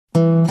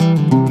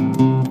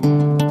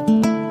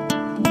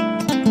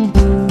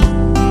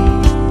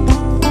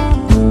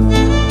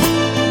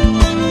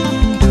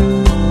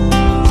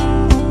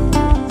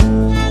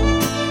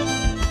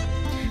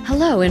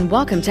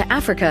welcome to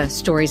Africa,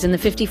 Stories in the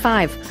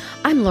 55.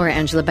 I'm Laura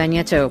Angela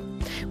Bagneto.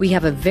 We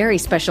have a very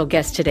special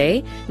guest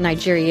today,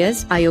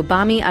 Nigeria's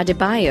Ayobami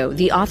Adebayo,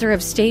 the author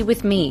of Stay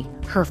With Me,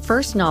 her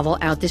first novel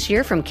out this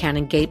year from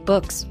Cannon Gate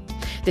Books.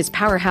 This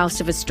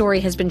powerhouse of a story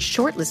has been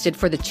shortlisted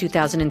for the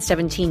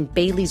 2017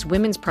 Bailey's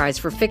Women's Prize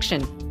for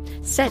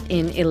Fiction. Set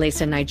in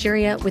Ilesa,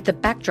 Nigeria, with the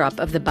backdrop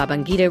of the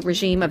Babangida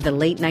regime of the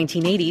late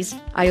 1980s,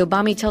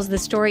 Ayobami tells the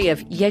story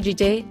of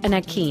Yejide and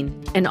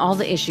Akin and all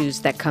the issues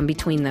that come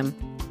between them.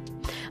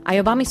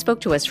 Ayobami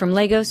spoke to us from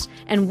Lagos,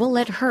 and we'll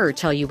let her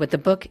tell you what the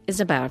book is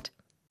about.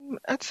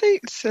 I'd say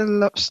it's a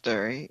love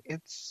story.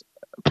 It's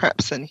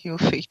perhaps an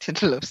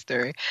ill-fated love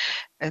story.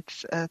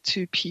 It's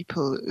two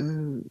people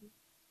who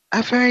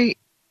are very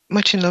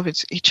much in love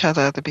with each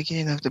other at the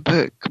beginning of the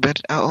book, but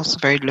are also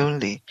very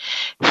lonely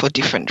for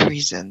different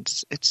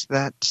reasons. It's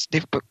that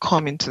they've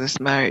come into this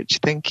marriage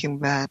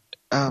thinking that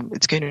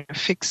it's going to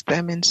fix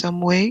them in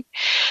some way,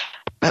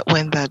 but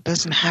when that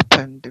doesn't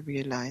happen, they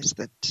realize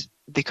that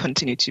they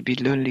continue to be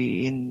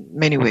lonely in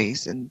many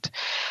ways, and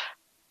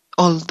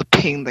all the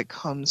pain that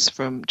comes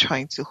from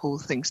trying to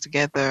hold things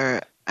together,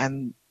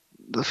 and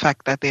the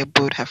fact that they're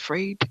both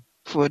afraid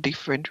for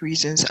different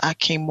reasons,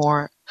 Akin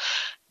more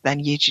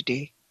than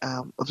Yejide,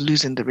 of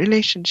losing the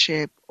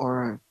relationship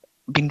or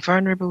being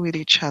vulnerable with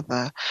each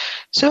other.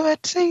 So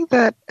I'd say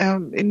that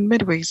in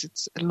many ways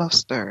it's a love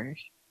story.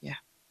 Yeah.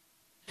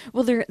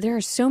 Well, there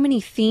are so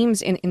many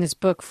themes in this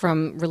book,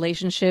 from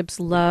relationships,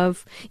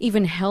 love,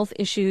 even health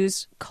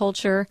issues,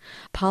 culture,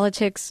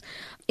 politics.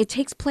 It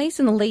takes place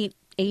in the late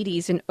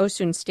 80s in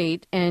Osun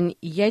State, and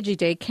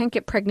Yejide can't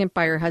get pregnant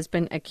by her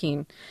husband,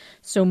 Akin.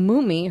 So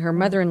Mumi, her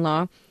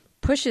mother-in-law,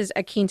 pushes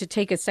Akin to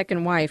take a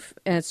second wife.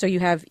 So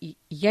you have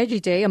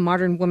Yejide, a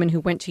modern woman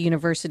who went to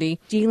university,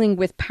 dealing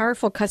with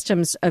powerful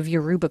customs of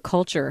Yoruba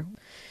culture.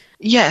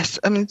 Yes,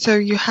 I mean, so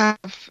you have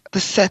the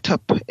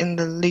setup in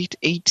the late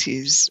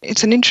 80s.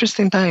 It's an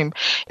interesting time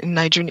in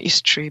Nigerian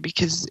history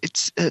because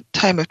it's a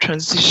time of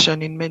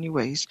transition in many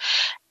ways.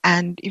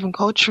 And even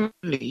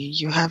culturally,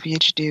 you have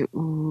Yejide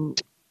who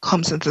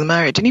comes into the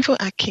marriage, and even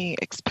Akin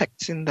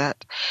expecting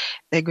that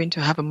they're going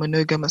to have a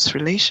monogamous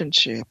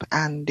relationship,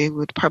 and they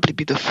would probably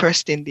be the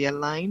first in their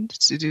line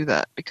to do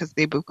that because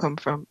they both come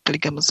from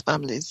polygamous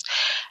families,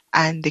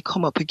 and they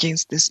come up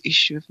against this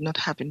issue of not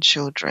having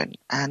children.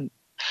 And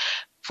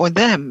for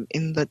them,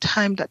 in the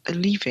time that they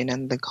live in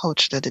and the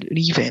culture that they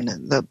live in,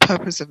 the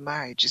purpose of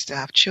marriage is to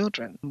have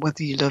children.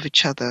 Whether you love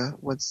each other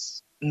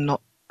was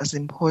not as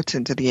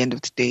important at the end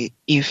of the day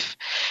if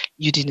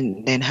you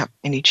didn't then have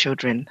any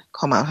children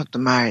come out of the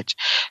marriage.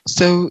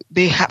 So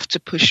they have to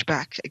push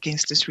back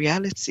against this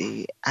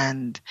reality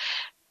and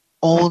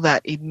all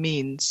that it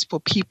means for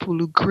people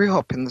who grew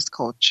up in this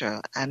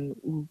culture and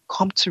who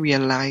come to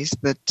realize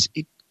that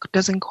it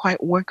doesn't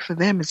quite work for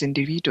them as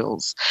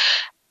individuals.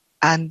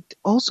 And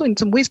also in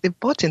some ways they've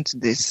bought into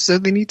this. So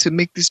they need to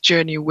make this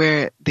journey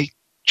where they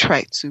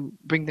try to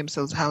bring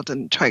themselves out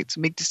and try to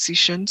make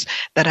decisions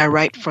that are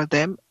right for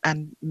them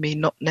and may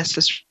not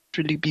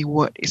necessarily be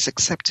what is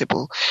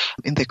acceptable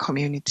in their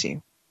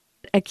community.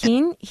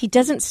 Akin, he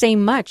doesn't say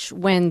much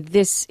when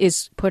this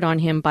is put on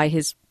him by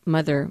his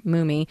mother,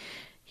 Mumi.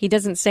 He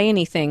doesn't say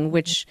anything,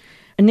 which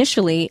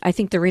initially I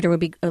think the reader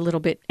would be a little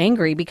bit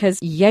angry because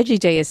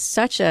Yejide is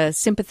such a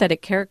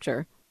sympathetic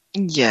character.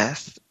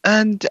 Yes,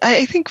 and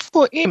I think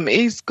for him,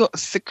 he's got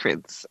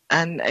secrets,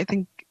 and I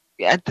think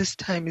at this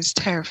time he's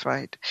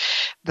terrified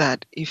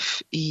that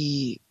if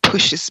he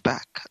pushes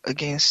back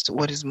against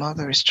what his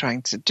mother is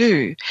trying to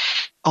do,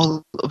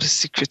 all of the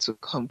secrets will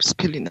come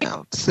spilling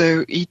out.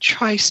 So he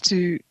tries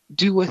to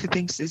do what he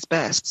thinks is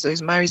best. So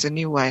he marries a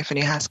new wife and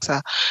he asks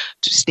her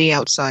to stay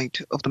outside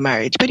of the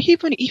marriage. But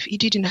even if he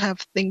didn't have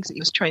things he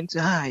was trying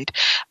to hide,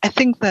 I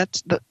think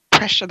that the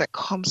pressure that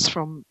comes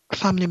from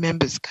family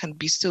members can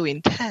be so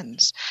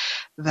intense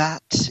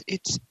that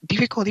it's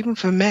difficult even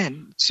for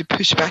men to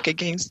push back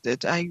against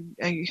it. I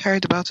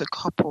heard about a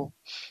couple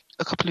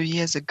of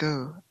years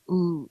ago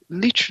who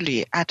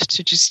literally had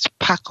to just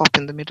pack up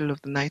in the middle of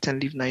the night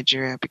and leave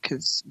Nigeria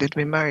because they'd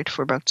been married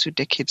for about 2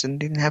 decades and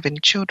didn't have any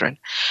children.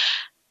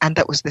 And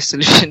that was the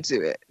solution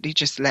to it. They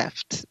just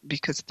left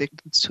because the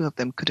two of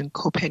them couldn't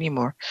cope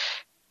anymore.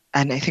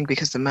 And I think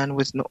because the man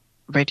was not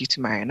ready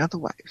to marry another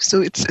wife.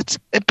 So it's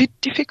a bit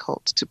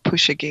difficult to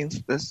push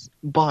against this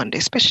bond,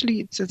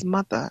 especially it's his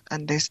mother,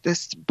 and there's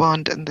this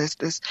bond and there's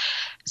this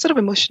sort of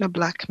emotional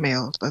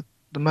blackmail that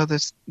the mother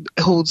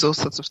holds all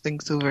sorts of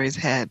things over his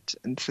head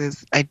and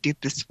says, I did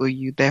this for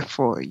you,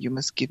 therefore you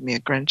must give me a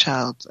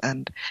grandchild,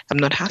 and I'm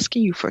not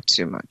asking you for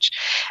too much.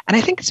 And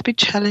I think it's a bit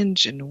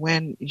challenging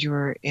when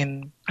you're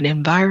in an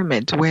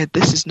environment where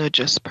this is not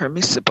just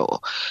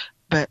permissible,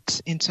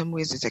 but in some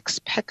ways it's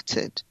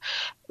expected.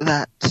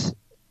 That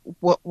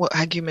what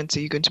arguments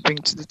are you going to bring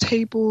to the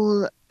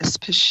table,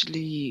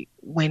 especially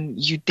when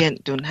you then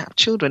don't have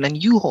children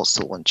and you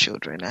also want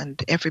children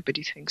and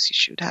everybody thinks you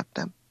should have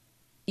them?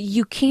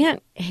 you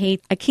can't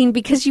hate Akin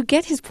because you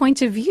get his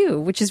point of view,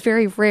 which is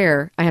very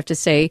rare, I have to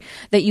say,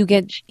 that you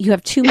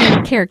have two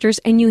main characters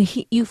and you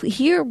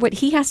hear what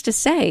he has to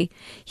say.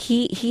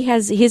 He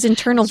has his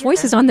internal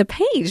voices on the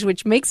page,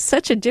 which makes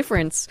such a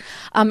difference.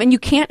 And you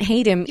can't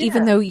hate him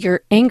even though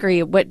you're angry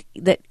at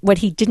what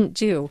he didn't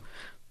do.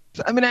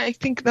 I mean, I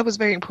think that was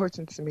very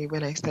important to me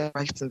when I started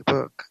writing the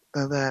book,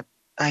 that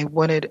I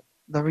wanted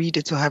the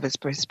reader to have his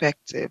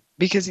perspective.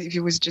 Because if it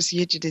was just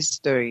Yejide's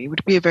story, it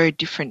would be a very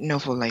different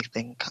novel, I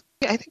think.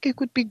 I think it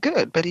would be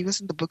good, but it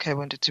wasn't the book I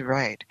wanted to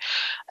write.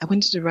 I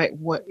wanted to write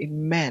what it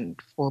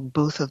meant for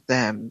both of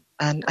them.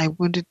 And I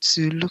wanted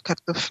to look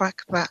at the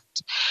fact that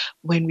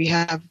when we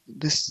have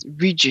this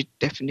rigid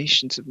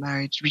definitions of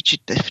marriage,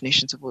 rigid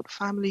definitions of what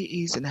family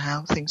is and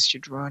how things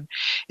should run,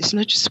 it's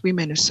not just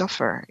women who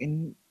suffer.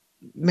 In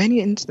many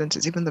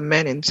instances, even the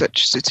men in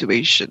such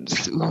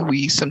situations who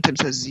we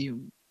sometimes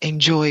assume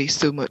enjoy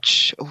so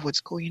much of what's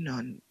going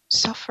on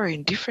suffer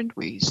in different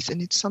ways. And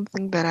it's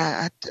something that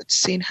I had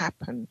seen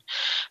happen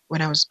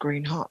when I was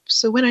growing up.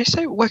 So when I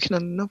started working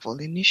on the novel,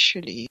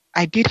 initially,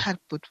 I did have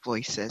both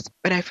voices,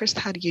 but I first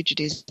had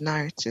Yejide's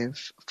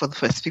narrative for the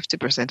first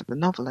 50% of the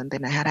novel, and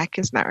then I had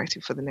Akin's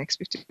narrative for the next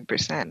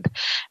 50%.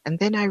 And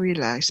then I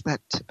realized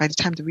that by the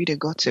time the reader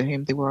got to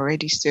him, they were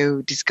already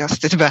so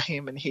disgusted by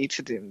him and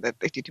hated him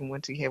that they didn't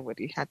want to hear what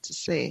he had to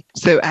say.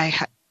 So I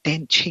had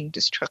then change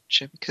the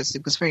structure because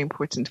it was very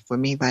important for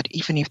me that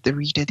even if the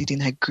reader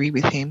didn't agree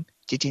with him,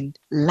 didn't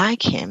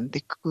like him,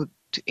 they could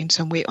in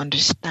some way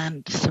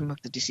understand some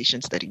of the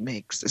decisions that he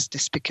makes, as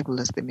despicable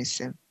as they may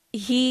seem.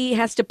 He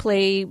has to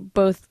play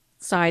both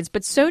sides,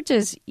 but so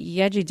does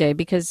Yejide,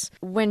 because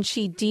when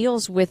she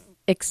deals with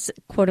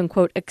quote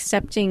unquote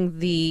accepting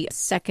the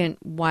second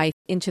wife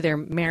into their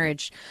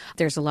marriage,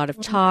 there's a lot of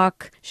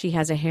talk. She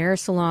has a hair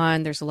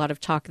salon. There's a lot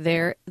of talk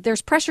there.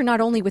 There's pressure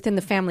not only within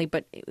the family,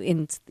 but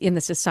in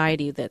the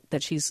society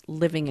that she's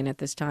living in at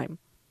this time.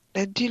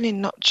 They're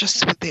dealing not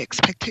just with the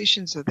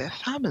expectations of their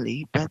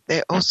family, but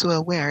they're also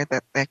aware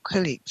that their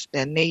colleagues,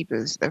 their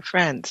neighbors, their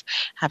friends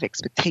have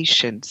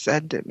expectations.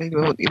 And maybe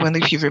even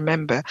if you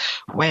remember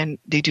when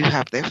they do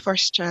have their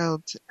first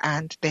child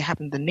and they're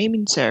having the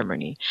naming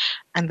ceremony,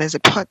 and there's a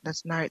part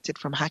that's narrated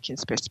from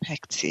Hakin's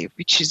perspective,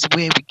 which is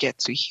where we get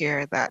to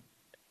hear that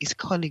his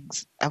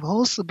colleagues have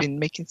also been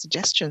making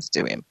suggestions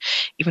to him,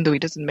 even though he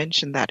doesn't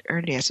mention that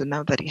earlier. So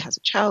now that he has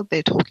a child,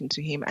 they're talking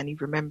to him, and he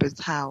remembers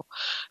how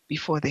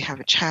before they have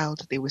a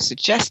child, they were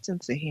suggesting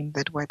to him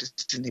that why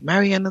doesn't he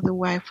marry another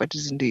wife? Why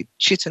doesn't he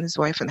cheat on his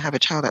wife and have a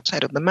child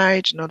outside of the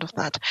marriage and all of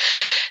that?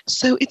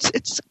 So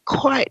it's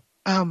quite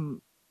a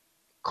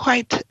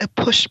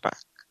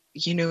pushback,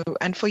 you know.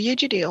 And for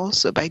Yejide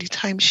also, by the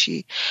time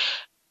she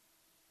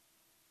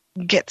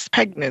gets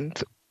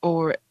pregnant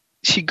or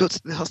she goes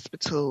to the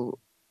hospital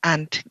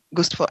and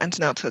goes for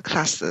antenatal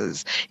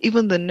classes,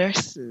 even the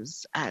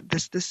nurses,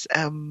 there's this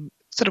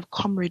sort of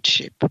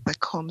comradeship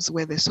that comes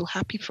where they're so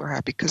happy for her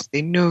because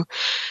they know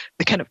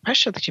the kind of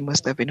pressure that she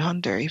must have been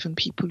under. Even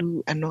people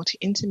who are not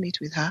intimate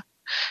with her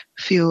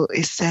feel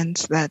a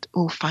sense that,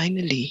 oh,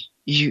 finally,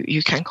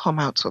 you can come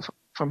out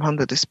from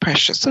under this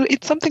pressure. So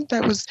it's something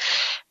that was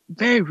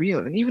very real.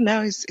 And even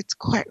now, it's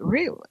quite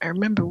real. I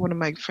remember one of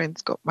my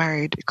friends got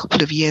married a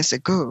couple of years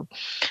ago.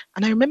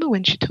 And I remember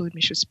when she told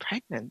me she was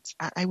pregnant,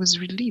 I was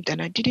relieved.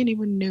 And I didn't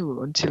even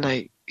know until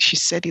she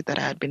said it that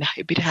I had been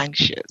a bit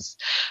anxious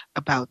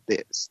about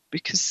this.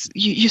 Because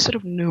you sort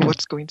of know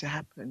what's going to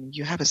happen.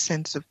 You have a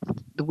sense of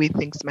the way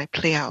things might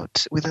play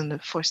out within the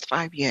first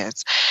 5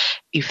 years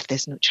if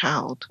there's no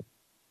child.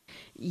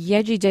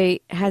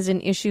 Yejide has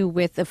an issue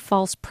with a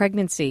false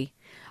pregnancy,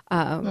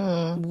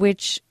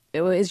 which,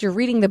 as you're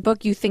reading the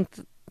book, you think,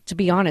 to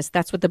be honest,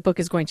 that's what the book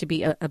is going to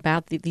be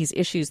about, these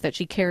issues that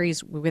she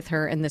carries with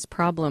her and this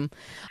problem.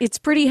 It's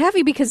pretty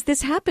heavy because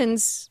this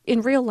happens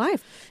in real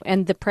life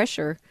and the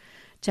pressure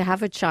to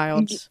have a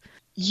child.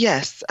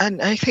 Yes,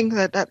 and I think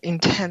that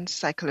intense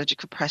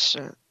psychological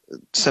pressure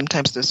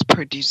sometimes does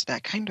produce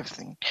that kind of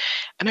thing.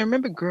 And I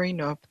remember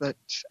growing up that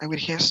I would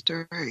hear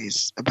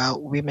stories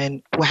about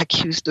women who were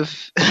accused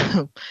of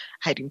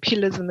hiding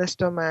pillars in their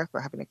stomach or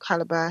having a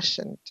calabash,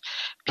 and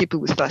people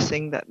would start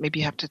saying that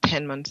maybe after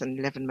 10 months and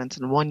 11 months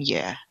and 1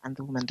 year and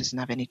the woman doesn't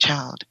have any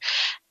child.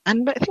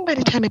 And I think by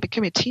the time I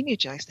became a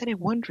teenager, I started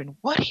wondering,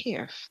 what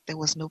if there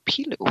was no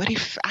pillow? What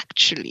if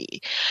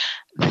actually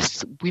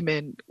these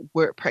women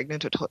were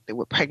pregnant or thought they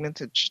were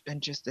pregnant and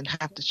just didn't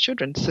have the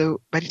children?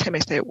 So by the time I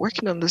started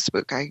working on this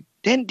book, I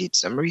then did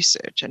some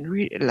research and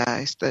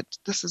realized that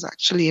this is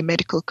actually a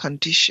medical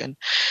condition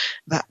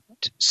that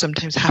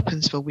sometimes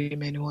happens for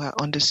women who are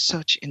under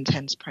such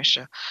intense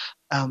pressure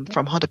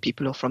from other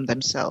people or from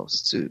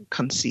themselves to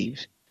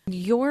conceive.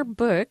 Your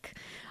book,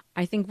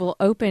 I think, will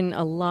open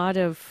a lot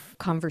of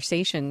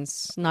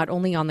conversations, not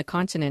only on the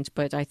continent,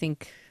 but I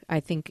think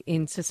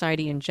in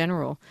society in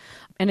general.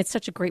 And it's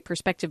such a great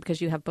perspective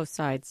because you have both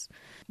sides.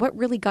 What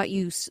really got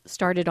you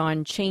started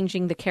on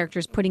changing the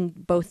characters, putting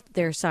both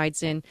their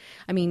sides in?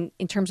 I mean,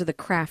 in terms of the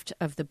craft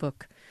of the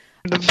book,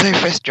 The very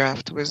first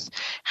draft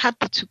had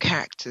the two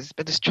characters,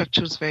 but the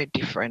structure was very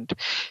different.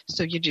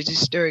 So Yuji's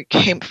story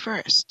came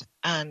first,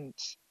 and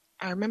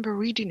I remember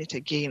reading it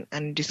again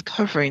and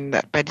discovering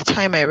that by the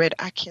time I read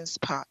Akin's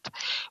part,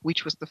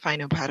 which was the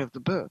final part of the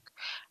book,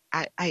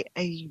 I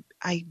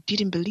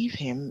didn't believe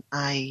him.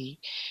 I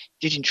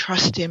didn't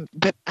trust him,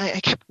 but I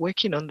kept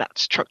working on that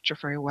structure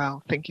very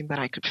well, thinking that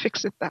I could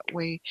fix it that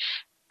way.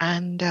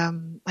 And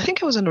I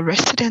think I was on a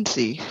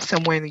residency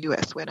somewhere in the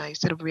US when I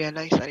sort of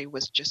realized that it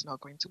was just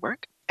not going to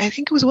work. I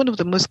think it was one of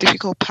the most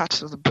difficult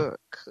parts of the book,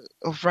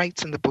 of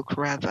writing the book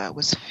rather,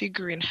 was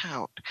figuring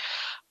out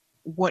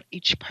what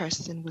each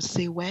person will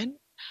say when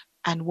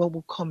and what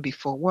will come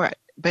before what.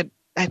 But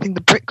I think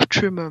the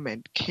breakthrough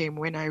moment came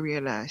when I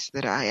realized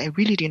that I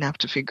really didn't have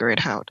to figure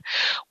it out.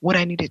 What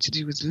I needed to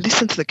do was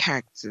listen to the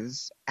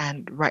characters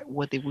and write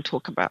what they will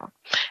talk about.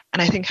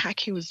 And I think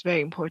Haki was very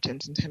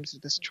important in terms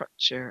of the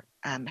structure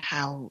and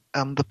how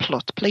the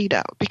plot played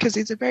out, because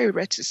he's a very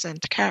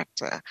reticent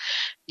character.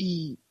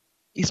 He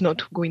is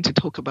not going to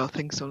talk about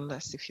things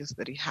unless he feels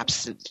that he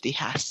absolutely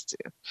has to.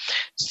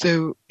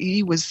 So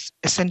he was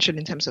essential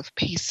in terms of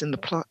pace in the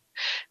plot,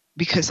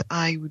 because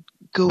I would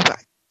go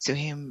back to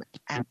him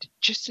and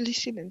just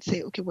listen and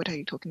say, okay, what are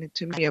you talking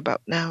to me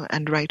about now?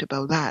 And write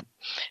about that.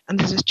 And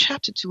there's a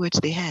chapter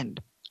towards the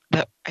end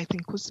that I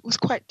think was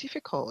quite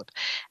difficult.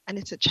 And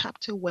it's a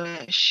chapter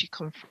where she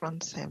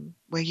confronts him,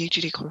 where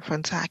Yejide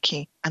confronts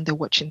Aki, and they're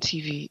watching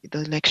TV. The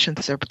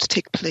elections are about to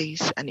take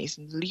place, and he's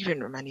in the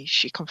living room, and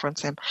she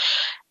confronts him.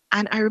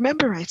 And I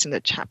remember writing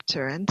the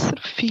chapter and sort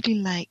of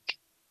feeling like,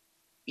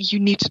 you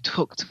need to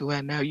talk to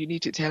her now. You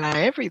need to tell her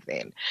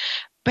everything.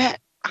 But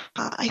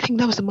I think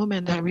that was the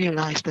moment that I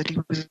realized that he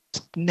was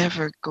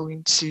never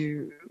going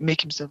to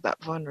make himself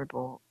that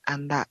vulnerable.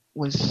 And that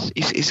I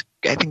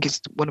think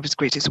is one of his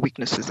greatest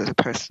weaknesses as a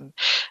person,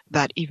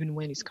 that even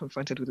when he's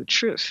confronted with the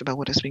truth about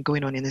what has been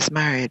going on in his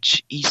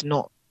marriage, he's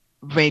not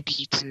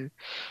ready to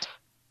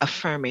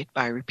affirm it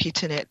by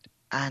repeating it.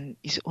 And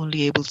he's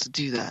only able to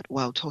do that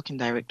while talking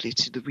directly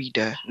to the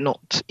reader,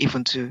 not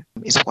even to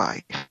his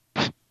wife.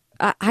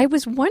 I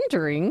was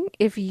wondering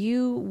if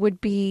you would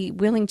be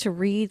willing to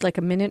read like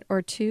a minute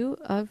or two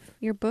of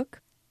your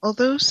book.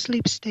 Although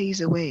sleep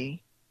stays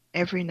away,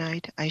 every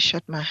night I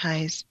shut my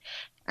eyes,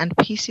 and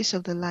pieces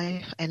of the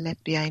life I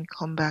left behind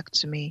come back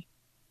to me.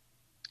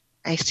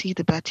 I see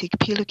the batik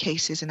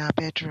pillowcases in our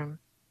bedroom,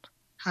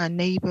 our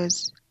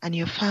neighbors, and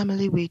your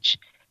family, which,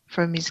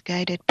 for a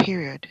misguided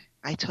period,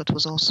 I thought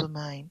was also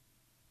mine.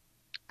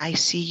 I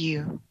see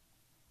you.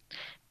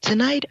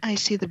 Tonight I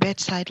see the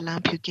bedside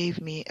lamp you gave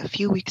me a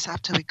few weeks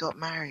after we got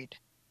married.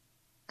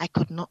 I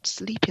could not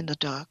sleep in the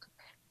dark,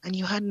 and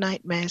you had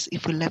nightmares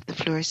if we left the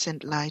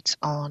fluorescent lights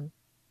on.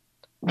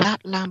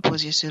 That lamp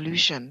was your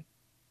solution.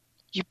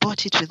 You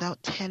bought it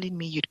without telling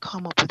me you'd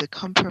come up with a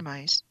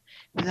compromise,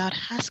 without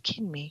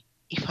asking me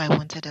if I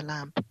wanted a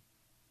lamp.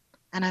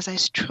 And as I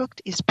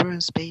stroked its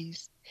bronze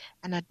base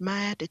and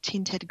admired the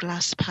tinted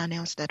glass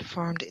panels that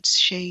formed its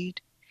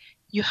shade,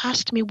 you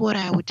asked me what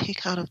I would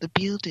take out of the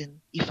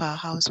building if our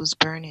house was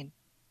burning.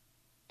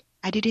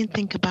 I didn't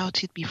think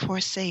about it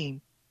before saying,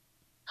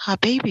 our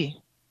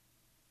baby,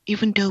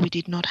 even though we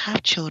did not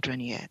have children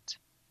yet.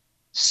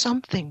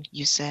 Something,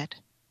 you said,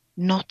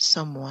 not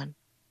someone.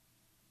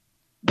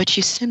 But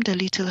you seemed a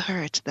little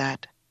hurt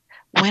that,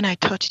 when I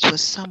thought it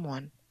was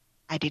someone,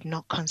 I did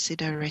not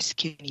consider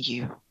rescuing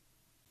you.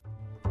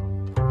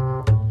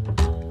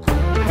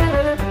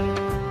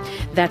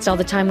 That's all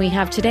the time we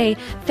have today.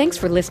 Thanks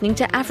for listening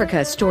to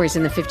Africa Stories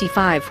in the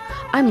 55.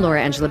 I'm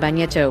Laura Angela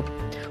Bagneto.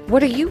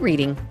 What are you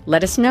reading?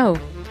 Let us know.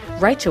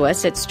 Write to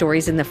us at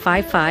storiesin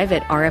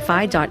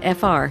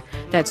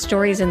the55@rfi.fr. That's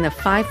storiesin the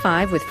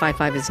 55 with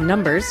 55 as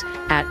numbers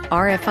at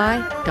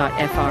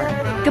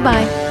rfi.fr.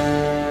 Goodbye.